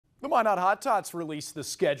The Minot Hot Tots released the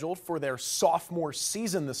schedule for their sophomore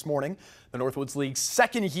season this morning. The Northwoods League's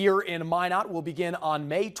second year in Minot will begin on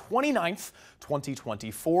May 29th,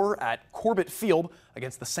 2024 at Corbett Field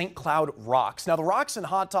against the St. Cloud Rocks. Now, the Rocks and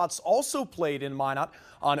Hot Tots also played in Minot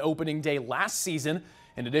on opening day last season.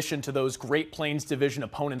 In addition to those Great Plains Division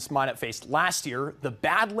opponents Minot faced last year, the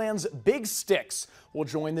Badlands Big Sticks will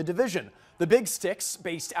join the division. The Big Sticks,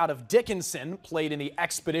 based out of Dickinson, played in the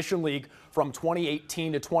Expedition League from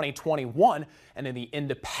 2018 to 2021, and in the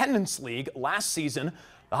Independence League last season.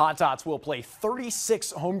 The Hot Tots will play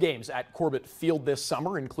 36 home games at Corbett Field this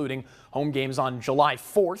summer, including home games on July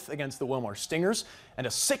 4th against the Wilmore Stingers and a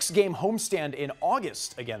 6-game homestand in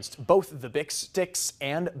August against both the Big Sticks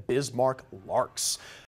and Bismarck Larks.